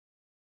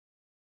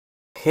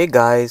Hey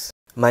guys,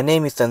 my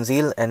name is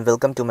Tanzil and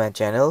welcome to my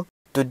channel.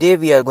 Today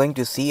we are going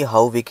to see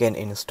how we can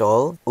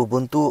install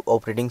Ubuntu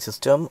operating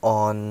system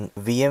on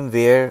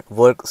VMware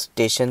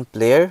Workstation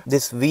Player.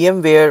 This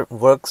VMware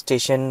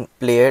Workstation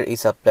Player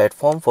is a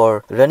platform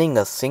for running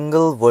a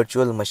single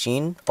virtual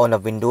machine on a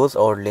Windows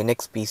or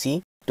Linux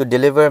PC to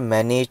deliver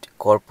managed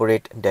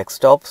corporate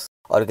desktops.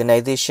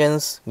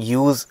 Organizations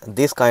use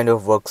this kind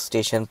of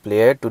workstation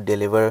player to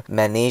deliver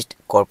managed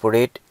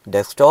corporate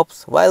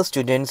desktops, while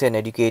students and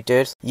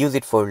educators use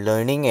it for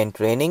learning and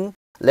training.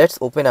 Let's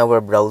open our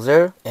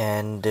browser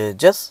and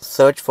just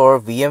search for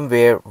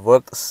VMware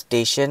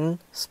Workstation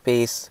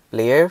space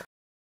player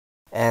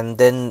and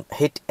then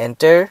hit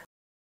enter,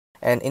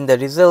 and in the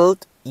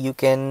result you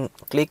can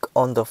click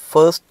on the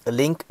first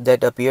link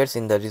that appears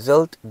in the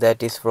result,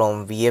 that is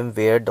from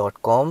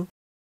vmware.com.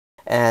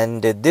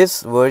 And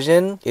this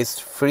version is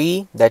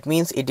free. That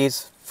means it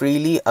is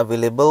freely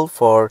available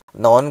for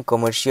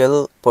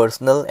non-commercial,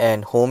 personal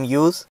and home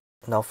use.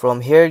 Now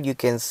from here you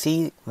can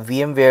see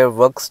VMware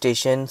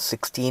Workstation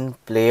 16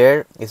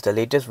 player is the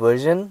latest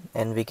version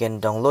and we can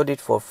download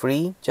it for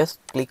free. Just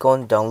click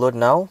on download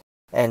now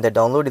and the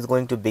download is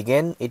going to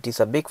begin. It is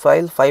a big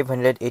file,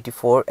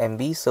 584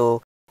 MB,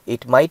 so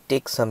it might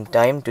take some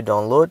time to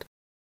download.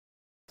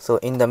 So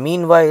in the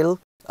meanwhile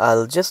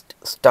I'll just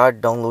start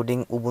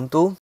downloading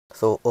Ubuntu.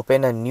 So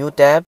open a new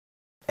tab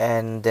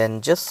and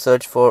then just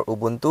search for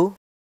Ubuntu.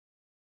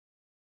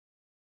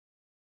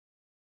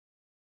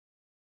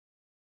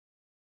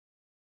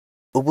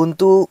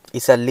 Ubuntu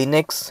is a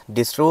Linux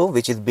distro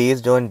which is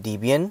based on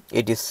Debian.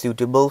 It is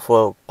suitable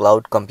for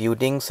cloud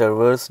computing,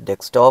 servers,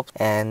 desktops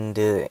and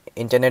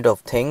Internet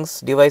of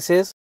Things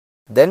devices.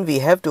 Then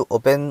we have to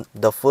open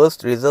the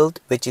first result,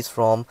 which is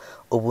from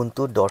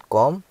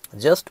ubuntu.com.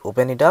 Just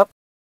open it up.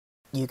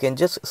 You can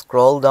just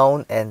scroll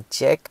down and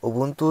check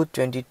Ubuntu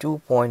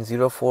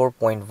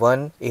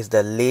 22.04.1 is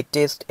the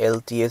latest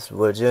LTS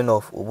version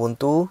of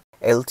Ubuntu.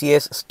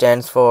 LTS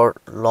stands for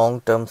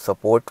long-term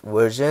support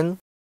version.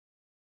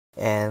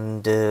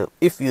 And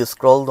if you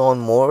scroll down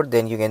more,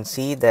 then you can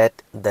see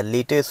that the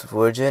latest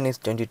version is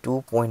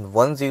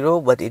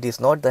 22.10, but it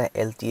is not the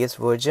LTS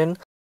version.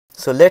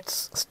 So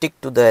let's stick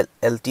to the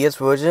LTS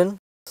version.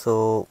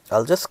 So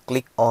I'll just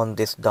click on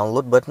this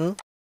download button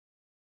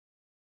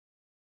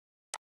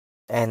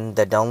and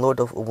the download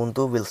of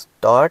Ubuntu will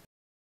start,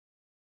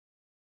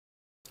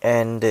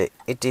 and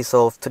it is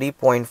of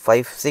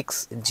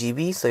 3.56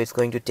 GB, so it's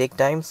going to take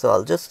time. So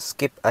I'll just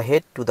skip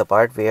ahead to the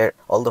part where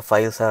all the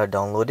files are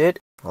downloaded.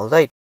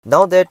 Alright,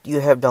 now that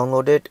you have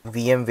downloaded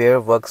VMware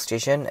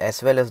Workstation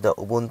as well as the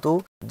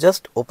Ubuntu,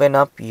 just open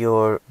up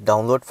your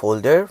download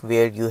folder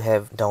where you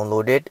have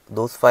downloaded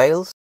those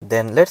files.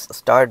 Then let's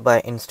start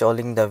by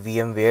installing the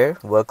VMware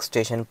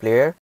Workstation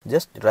player.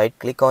 Just right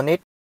click on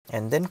it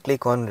and then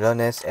click on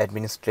run as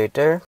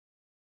administrator.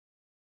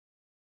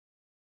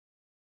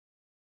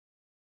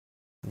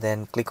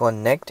 Then click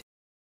on next.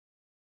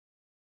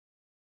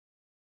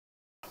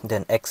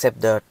 Then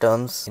accept the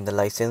terms in the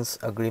license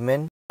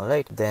agreement.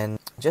 Alright, then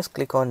just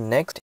click on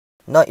next.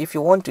 Now if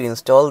you want to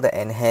install the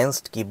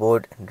enhanced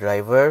keyboard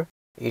driver,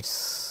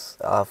 it's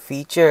a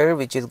feature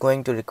which is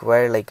going to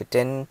require like a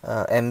 10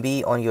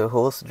 MB on your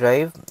host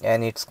drive,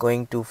 and it's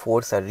going to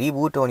force a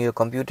reboot on your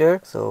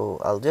computer. So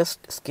I'll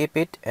just skip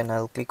it and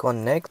I'll click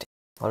on next.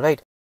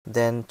 Alright,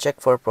 then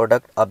check for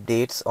product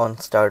updates on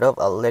startup.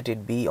 I'll let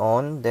it be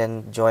on.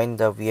 Then join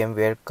the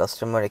VMware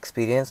customer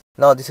experience.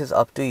 Now this is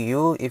up to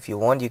you. If you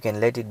want, you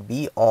can let it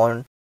be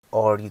on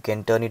or you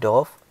can turn it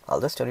off.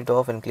 I'll just turn it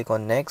off and click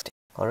on next.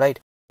 Alright,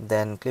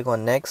 then click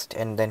on next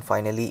and then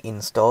finally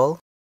install.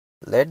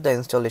 Let the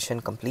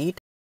installation complete.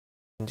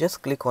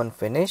 Just click on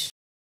finish.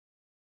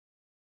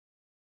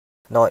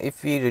 Now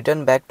if we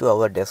return back to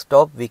our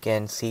desktop, we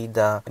can see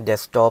the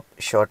desktop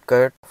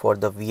shortcut for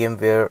the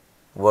VMware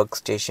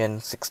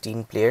Workstation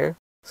 16 player.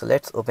 So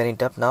let's open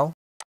it up now.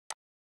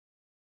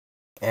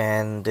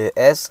 And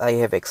as I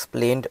have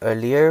explained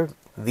earlier,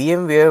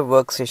 VMware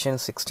Workstation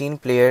 16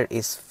 player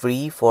is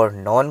free for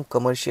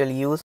non-commercial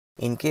use.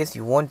 In case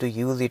you want to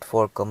use it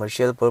for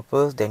commercial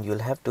purpose, then you'll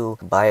have to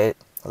buy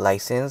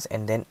license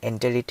and then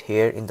enter it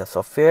here in the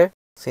software.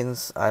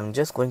 Since I'm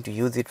just going to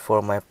use it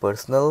for my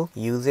personal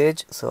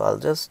usage, so I'll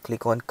just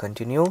click on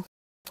continue.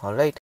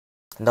 Alright,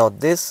 now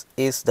this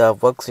is the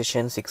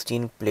Workstation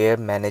 16 player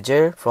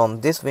manager. From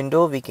this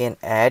window we can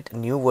add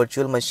new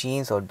virtual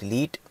machines or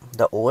delete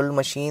the old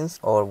machines,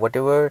 or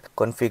whatever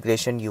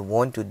configuration you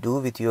want to do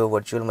with your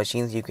virtual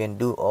machines, you can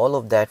do all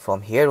of that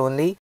from here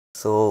only.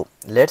 So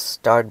let's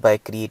start by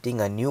creating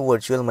a new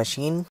virtual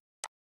machine.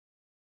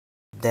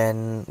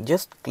 Then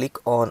just click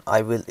on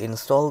I will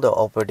install the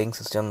operating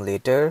system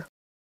later.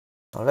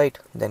 Alright,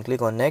 then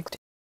click on next.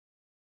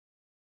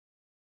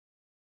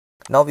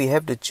 Now we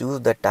have to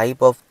choose the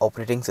type of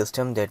operating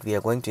system that we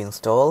are going to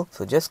install.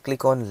 So just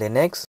click on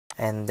Linux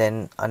and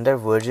then under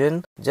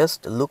version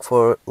just look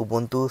for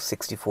Ubuntu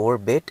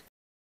 64-bit.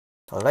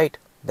 Alright,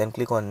 then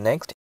click on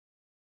next.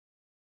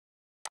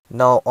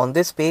 Now on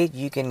this page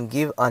you can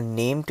give a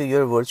name to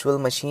your virtual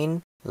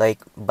machine.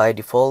 Like by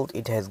default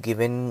it has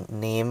given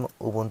name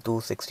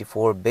Ubuntu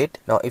 64-bit.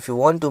 Now if you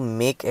want to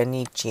make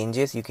any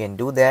changes, you can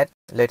do that.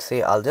 Let's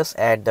say I'll just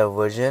add the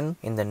version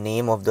in the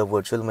name of the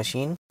virtual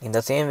machine. In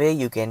the same way,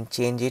 you can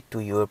change it to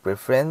your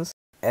preference.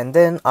 And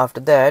then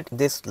after that,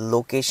 this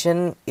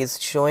location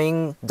is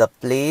showing the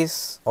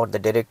place or the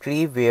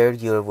directory where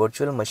your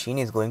virtual machine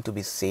is going to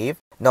be saved.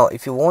 Now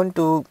if you want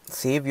to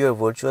save your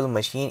virtual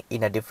machine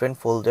in a different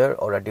folder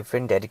or a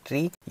different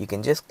directory, you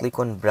can just click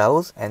on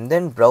browse and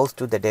then browse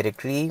to the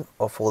directory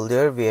or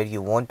folder where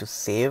you want to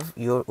save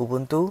your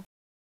Ubuntu.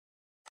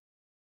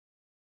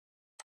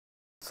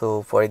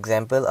 So for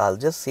example, I'll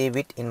just save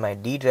it in my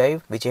D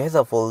drive, which has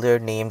a folder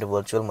named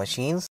virtual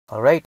machines.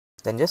 Alright,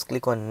 then just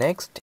click on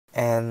next.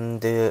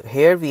 And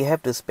here we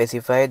have to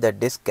specify the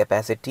disk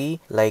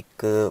capacity, like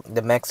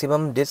the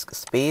maximum disk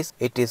space.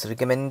 It is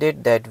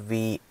recommended that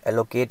we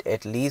allocate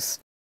at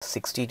least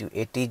 60 to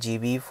 80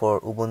 GB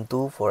for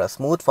Ubuntu for a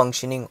smooth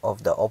functioning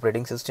of the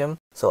operating system.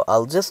 So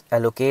I'll just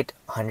allocate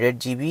 100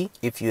 GB.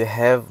 If you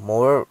have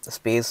more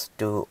space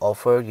to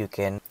offer, you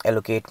can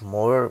allocate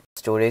more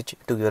storage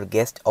to your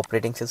guest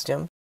operating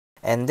system.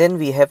 And then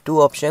we have two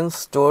options: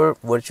 store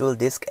virtual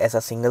disk as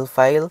a single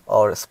file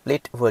or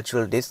split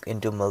virtual disk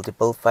into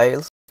multiple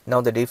files.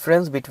 Now the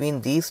difference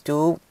between these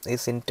two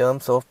is in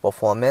terms of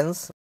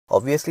performance.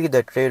 Obviously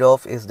the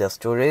trade-off is the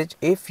storage.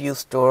 If you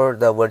store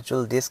the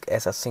virtual disk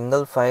as a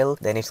single file,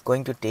 then it's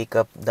going to take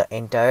up the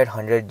entire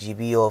 100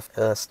 GB of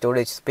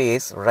storage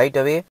space right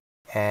away.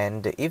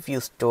 And if you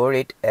store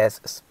it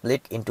as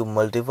split into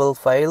multiple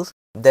files,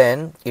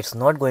 then it's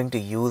not going to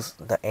use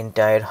the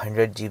entire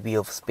 100 GB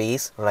of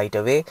space right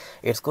away.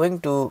 It's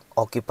going to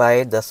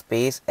occupy the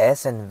space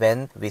as and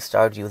when we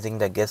start using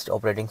the guest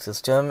operating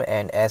system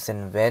and as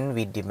and when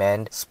we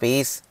demand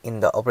space in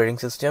the operating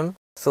system.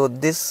 So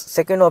this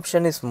second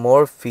option is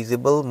more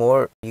feasible,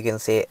 more, you can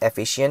say,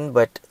 efficient.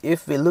 But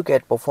if we look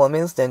at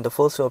performance, then the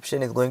first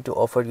option is going to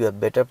offer you a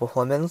better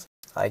performance.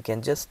 I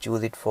can just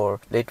choose it for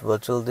split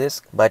virtual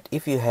disk, but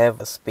if you have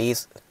a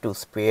space to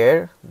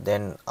spare,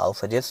 then I'll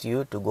suggest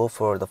you to go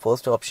for the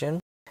first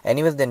option.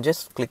 Anyways, then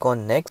just click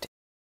on next.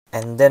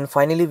 And then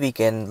finally we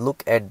can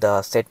look at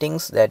the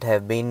settings that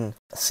have been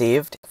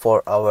saved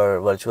for our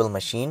virtual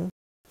machine.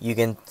 You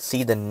can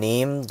see the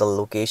name, the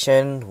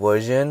location,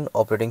 version,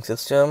 operating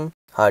system,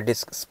 hard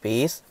disk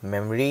space,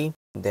 memory,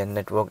 then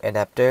network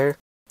adapter.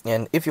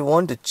 And if you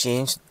want to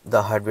change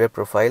the hardware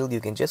profile,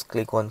 you can just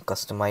click on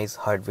customize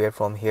hardware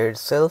from here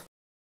itself.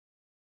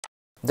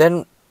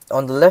 Then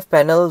on the left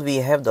panel we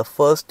have the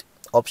first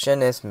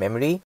option as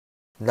memory.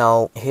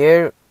 Now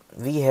here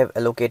we have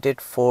allocated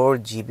 4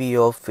 GB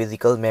of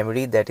physical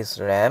memory, that is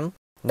RAM.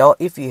 Now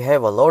if you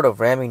have a lot of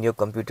RAM in your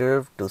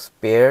computer to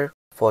spare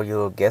for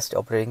your guest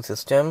operating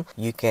system,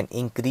 you can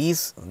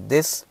increase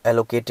this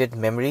allocated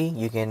memory.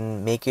 You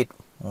can make it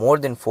more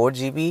than 4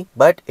 GB,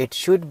 but it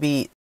should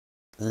be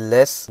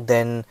less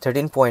than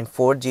 13.4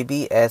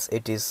 GB as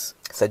it is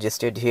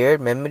suggested here.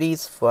 Memory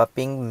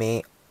swapping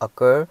may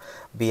occur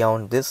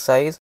beyond this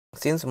size.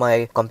 Since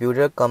my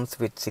computer comes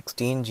with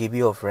 16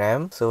 GB of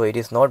RAM, so it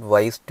is not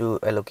wise to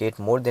allocate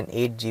more than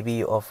 8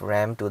 GB of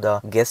RAM to the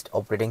guest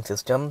operating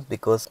system,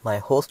 because my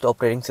host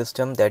operating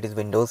system, that is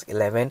Windows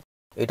 11,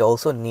 it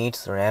also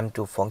needs RAM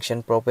to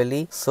function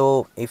properly.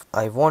 So if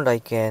I want, I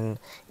can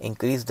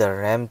increase the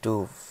RAM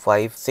to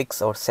 5,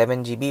 6 or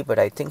 7 GB, but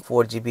I think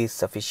 4 GB is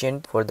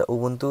sufficient for the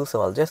Ubuntu,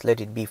 so I'll just let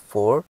it be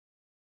 4.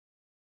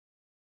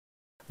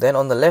 Then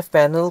on the left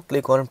panel,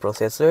 click on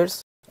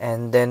processors,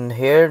 and then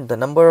here the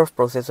number of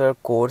processor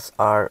cores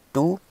are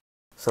 2,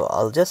 so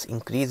I'll just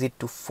increase it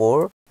to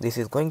 4. This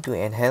is going to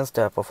enhance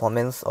the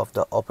performance of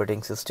the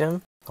operating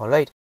system.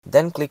 Alright,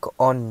 then click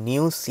on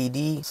new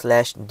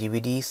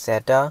CD/DVD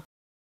SATA,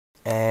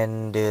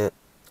 and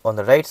on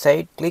the right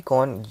side click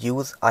on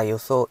use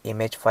ISO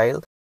image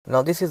file.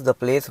 Now this is the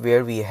place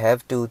where we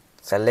have to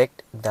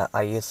select the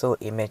ISO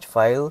image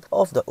file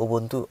of the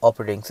Ubuntu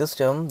operating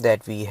system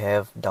that we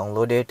have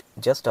downloaded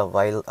just a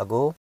while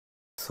ago.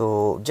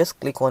 So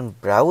just click on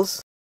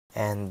browse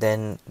and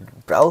then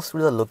browse to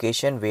the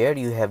location where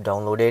you have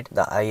downloaded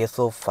the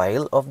ISO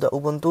file of the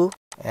Ubuntu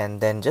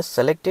and then just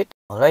select it.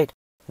 Alright,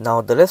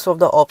 now the rest of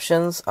the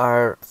options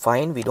are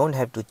fine. We don't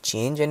have to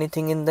change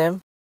anything in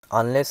them.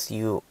 Unless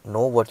you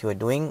know what you are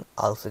doing,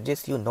 I'll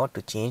suggest you not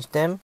to change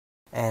them,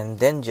 and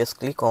then just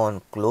click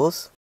on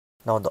close.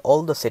 Now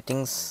all the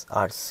settings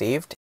are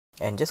saved,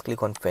 and just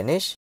click on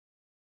finish.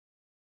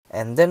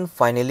 And then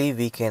finally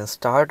we can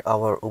start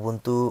our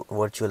Ubuntu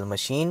virtual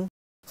machine.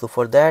 So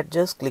for that,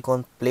 just click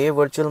on play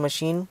virtual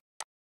machine.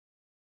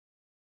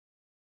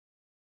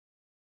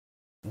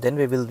 Then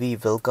we will be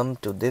welcome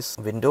to this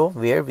window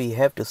where we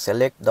have to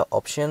select the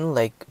option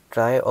like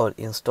try or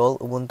install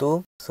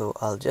Ubuntu. So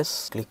I'll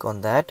just click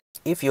on that.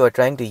 If you are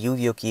trying to use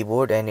your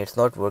keyboard and it's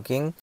not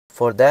working,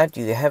 for that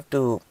you have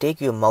to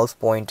take your mouse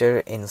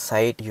pointer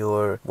inside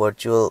your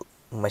virtual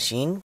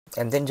machine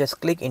and then just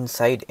click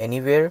inside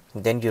anywhere.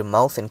 Then your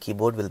mouse and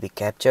keyboard will be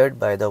captured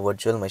by the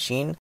virtual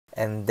machine,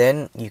 and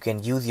then you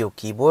can use your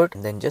keyboard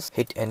and then just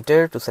hit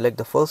enter to select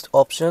the first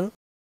option.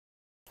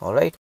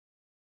 Alright.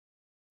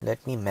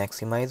 Let me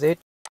maximize it.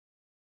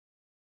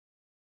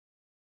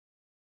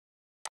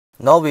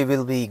 Now we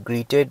will be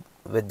greeted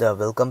with the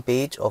welcome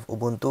page of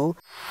Ubuntu.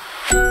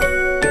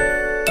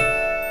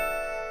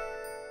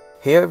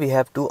 Here we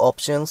have two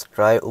options,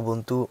 try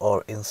Ubuntu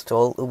or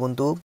install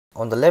Ubuntu.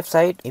 On the left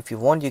side, if you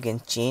want, you can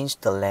change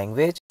the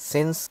language.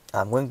 Since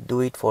I'm going to do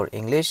it for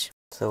English,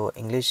 so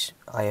English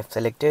I have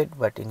selected,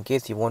 but in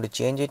case you want to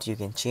change it, you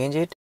can change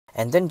it.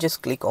 And then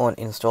just click on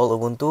install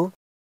Ubuntu.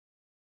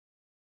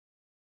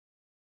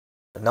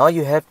 Now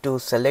you have to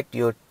select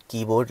your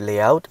keyboard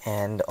layout,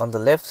 and on the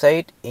left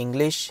side,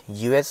 English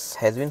US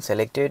has been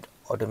selected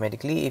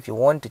automatically. If you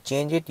want to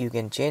change it, you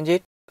can change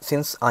it.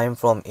 Since I am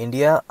from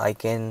India, I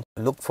can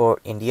look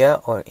for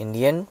India or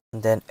Indian.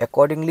 Then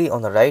accordingly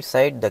on the right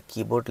side, the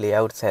keyboard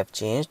layouts have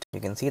changed. You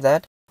can see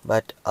that,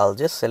 but I'll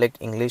just select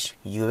English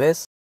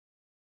US.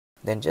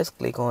 Then just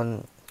click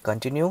on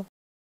continue.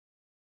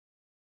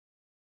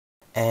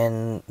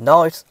 And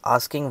now it's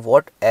asking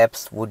what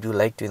apps would you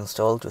like to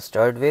install to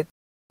start with.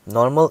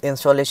 Normal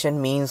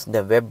installation means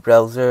the web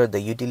browser,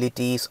 the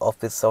utilities,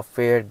 office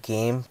software,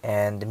 game,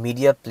 and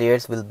media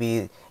players will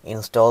be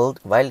installed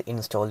while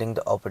installing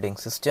the operating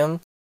system.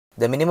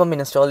 The minimum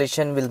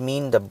installation will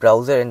mean the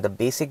browser and the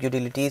basic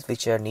utilities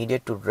which are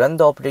needed to run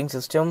the operating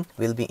system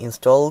will be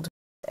installed.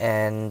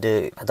 And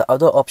the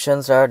other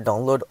options are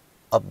download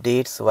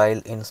updates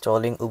while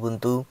installing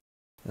Ubuntu.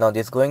 Now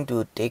this is going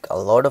to take a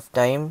lot of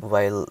time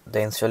while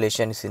the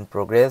installation is in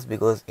progress,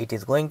 because it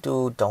is going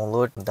to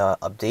download the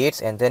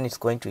updates and then it's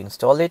going to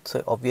install it.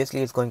 So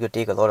obviously it's going to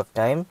take a lot of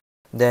time.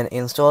 Then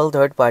install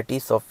third-party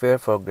software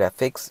for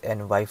graphics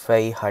and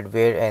Wi-Fi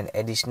hardware and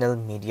additional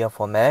media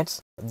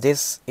formats.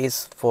 This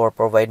is for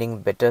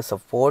providing better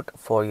support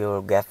for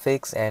your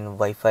graphics and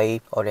Wi-Fi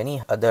or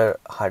any other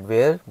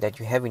hardware that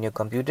you have in your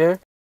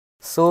computer.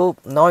 So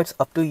now it's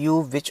up to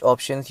you which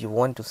options you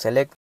want to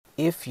select.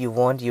 If you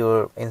want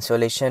your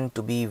installation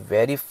to be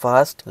very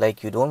fast,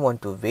 like you don't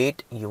want to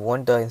wait, you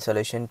want the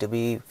installation to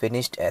be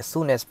finished as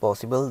soon as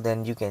possible,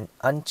 then you can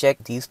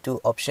uncheck these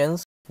two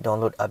options,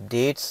 download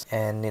updates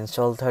and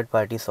install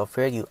third-party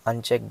software. You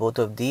uncheck both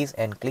of these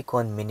and click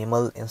on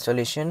minimal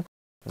installation.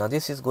 Now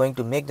this is going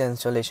to make the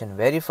installation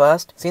very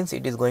fast, since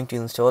it is going to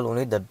install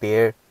only the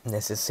bare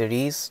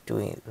necessaries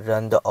to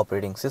run the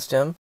operating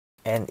system.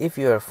 And if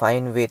you are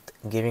fine with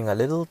giving a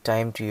little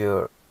time to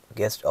your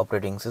guest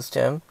operating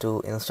system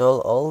to install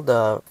all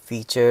the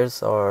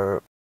features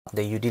or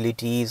the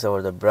utilities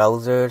or the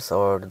browsers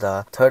or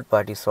the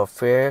third-party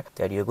software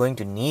that you're going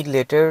to need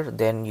later,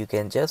 then you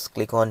can just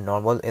click on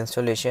normal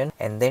installation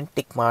and then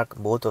tick mark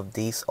both of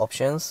these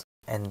options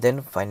and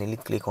then finally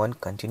click on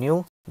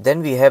continue.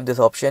 Then we have this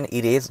option,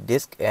 erase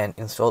disk and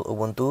install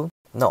Ubuntu.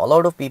 Now a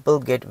lot of people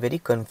get very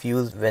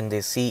confused when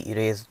they see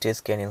erase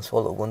disk and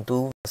install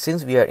Ubuntu.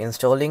 Since we are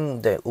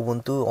installing the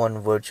Ubuntu on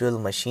virtual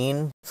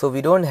machine, so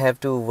we don't have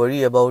to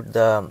worry about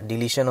the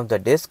deletion of the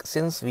disk,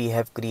 since we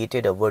have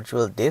created a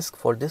virtual disk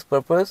for this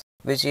purpose,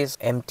 which is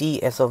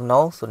empty as of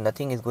now, so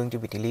nothing is going to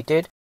be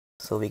deleted.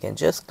 So we can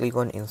just click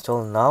on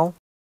install now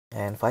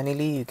and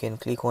finally you can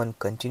click on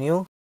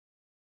continue.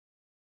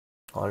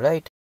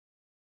 Alright.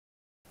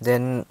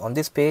 Then on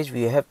this page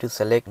we have to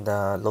select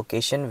the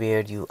location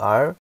where you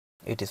are.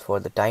 It is for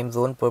the time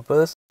zone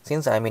purpose.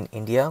 Since I'm in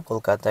India,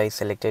 Kolkata is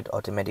selected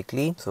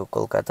automatically. So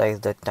Kolkata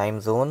is the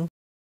time zone.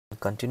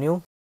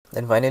 Continue.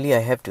 Then finally I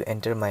have to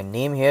enter my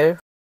name here.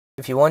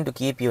 If you want to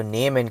keep your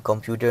name and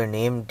computer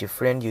name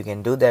different, you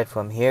can do that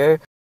from here.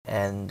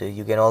 And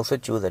you can also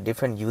choose a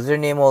different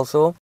username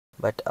also.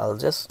 But I'll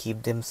just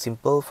keep them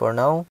simple for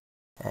now.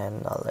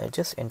 And I'll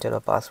just enter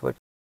a password.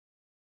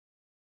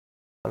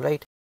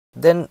 Alright.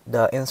 Then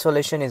the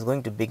installation is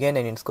going to begin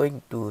and it's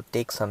going to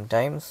take some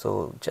time,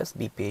 so just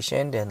be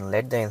patient and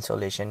let the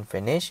installation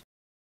finish.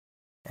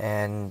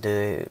 And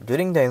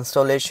during the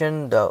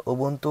installation, the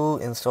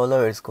Ubuntu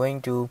installer is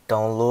going to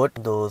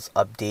download those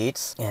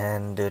updates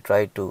and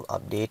try to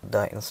update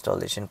the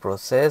installation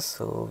process,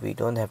 so we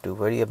don't have to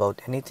worry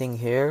about anything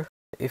here.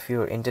 If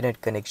your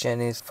internet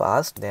connection is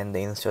fast, then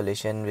the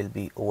installation will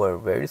be over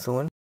very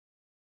soon.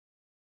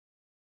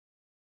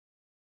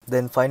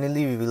 Then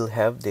finally we will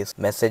have this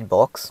message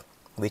box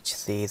which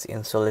says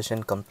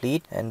installation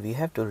complete and we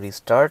have to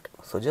restart,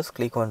 so just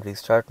click on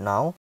restart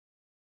now.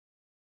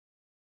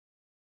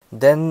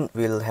 Then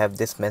we'll have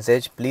this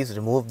message, please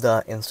remove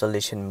the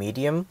installation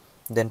medium,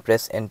 then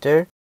press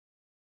enter.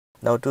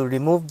 Now to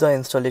remove the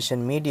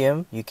installation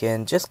medium, you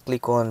can just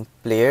click on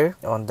player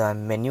on the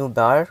menu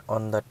bar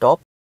on the top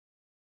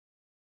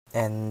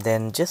and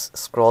then just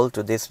scroll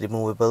to this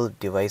removable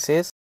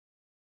devices.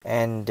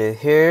 And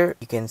here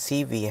you can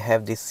see we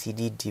have this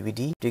CD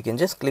DVD. You can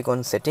just click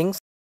on settings,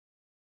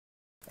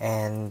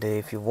 and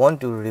if you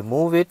want to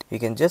remove it, you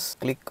can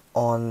just click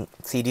on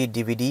CD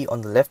DVD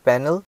on the left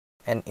panel,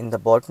 and in the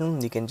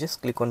bottom you can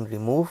just click on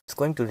remove. It's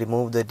going to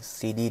remove the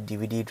CD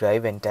DVD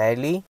drive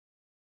entirely,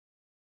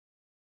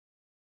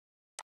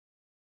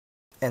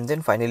 and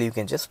then finally you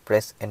can just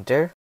press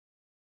enter,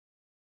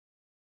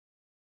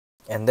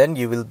 and then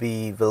you will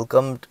be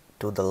welcomed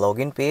to the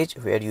login page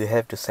where you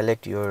have to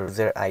select your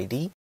user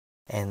ID.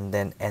 and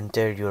then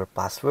enter your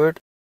password.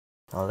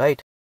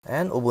 Alright,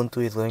 and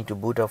Ubuntu is going to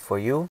boot up for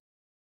you.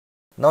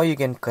 Now you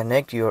can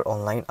connect your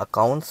online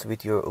accounts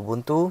with your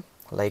Ubuntu,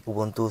 like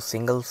Ubuntu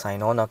single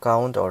sign-on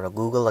account or a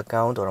Google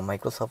account or a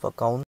Microsoft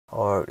account,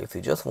 or if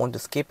you just want to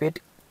skip it,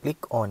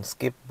 click on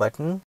skip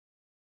button.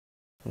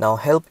 Now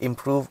help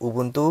improve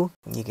Ubuntu,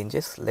 you can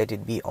just let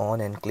it be on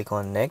and click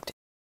on next.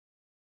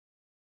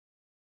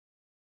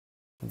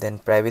 Then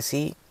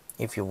privacy,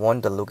 if you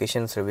want the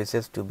location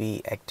services to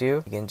be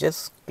active, you can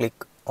just click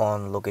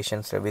on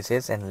location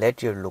services and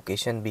let your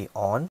location be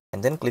on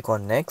and then click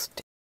on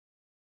next.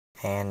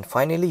 And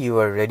finally you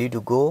are ready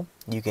to go.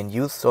 You can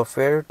use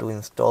software to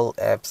install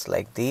apps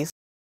like these,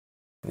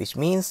 which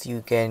means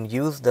you can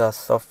use the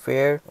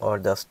software or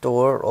the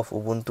store of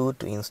Ubuntu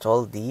to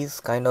install these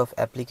kind of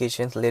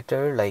applications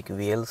later, like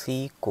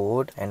VLC,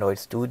 Code, Android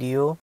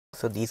Studio.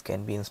 So these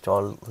can be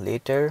installed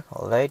later.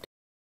 Alright.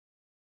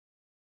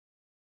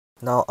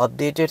 Now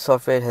updated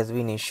software has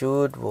been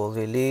issued, was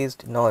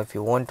released. Now if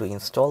you want to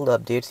install the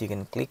updates, you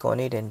can click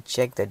on it and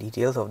check the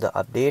details of the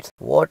updates.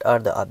 What are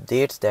the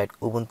updates that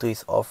Ubuntu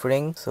is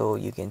offering? So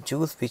you can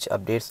choose which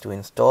updates to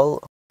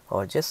install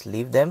or just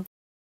leave them.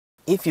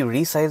 If you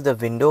resize the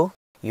window,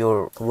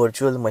 your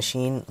virtual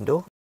machine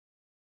window,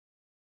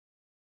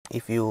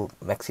 if you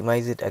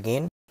maximize it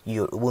again,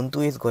 your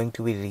Ubuntu is going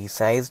to be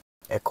resized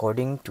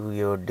according to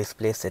your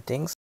display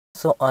settings.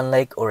 So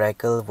unlike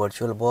Oracle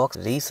VirtualBox,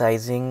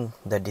 resizing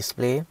the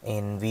display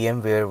in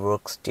VMware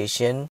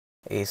Workstation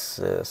is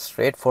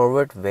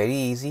straightforward, very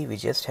easy. We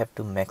just have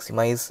to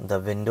maximize the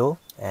window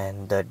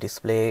and the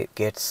display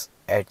gets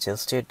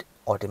adjusted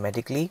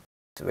automatically.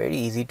 It's very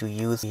easy to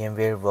use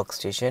VMware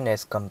Workstation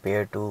as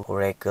compared to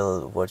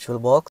Oracle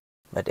VirtualBox.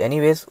 But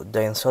anyways,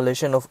 the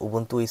installation of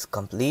Ubuntu is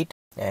complete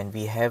and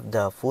we have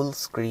the full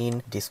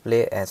screen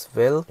display as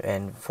well,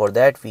 and for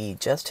that we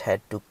just had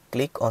to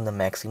click on the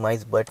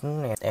maximize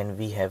button and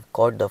we have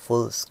got the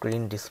full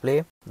screen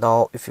display.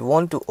 Now if you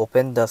want to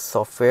open the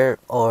software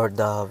or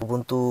the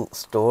Ubuntu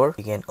store,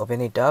 you can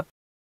open it up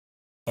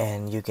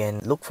and you can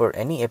look for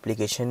any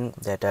application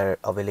that are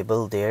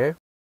available there.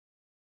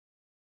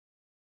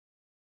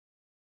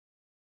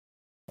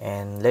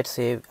 And let's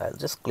say I'll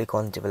just click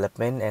on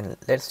development and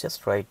let's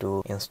just try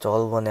to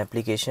install one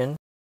application.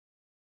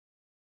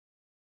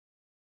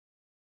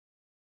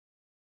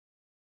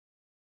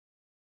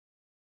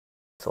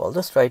 So I'll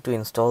just try to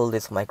install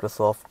this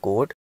Microsoft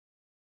Code,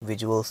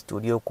 Visual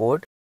Studio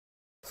Code.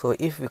 So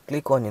if we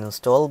click on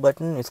install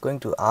button, it's going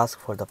to ask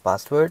for the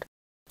password.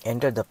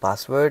 Enter the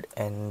password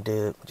and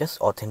just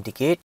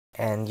authenticate,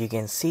 and you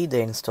can see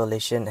the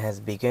installation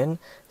has begun.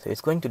 So it's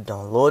going to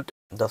download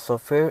the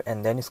software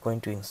and then it's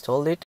going to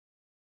install it,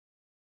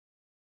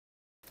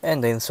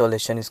 and the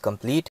installation is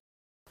complete.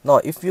 Now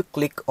if you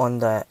click on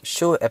the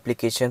show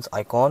applications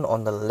icon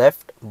on the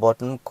left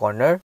bottom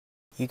corner,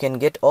 you can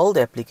get all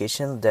the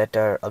applications that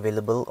are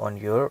available on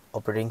your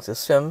operating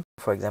system.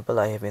 For example,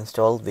 I have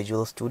installed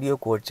Visual Studio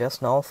Code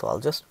just now, so I'll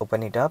just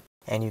open it up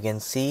and you can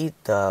see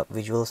the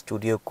Visual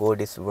Studio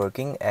Code is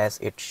working as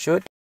it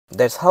should.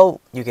 That's how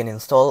you can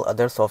install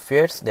other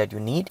softwares that you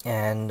need,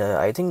 and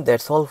I think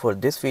that's all for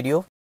this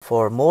video.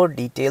 For more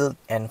detail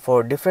and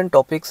for different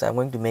topics, I'm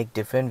going to make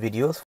different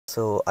videos.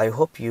 So I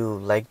hope you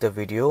like the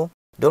video.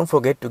 Don't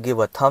forget to give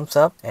a thumbs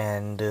up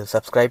and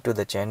subscribe to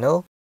the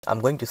channel. I'm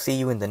going to see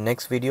you in the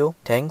next video.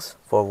 Thanks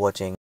for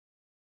watching.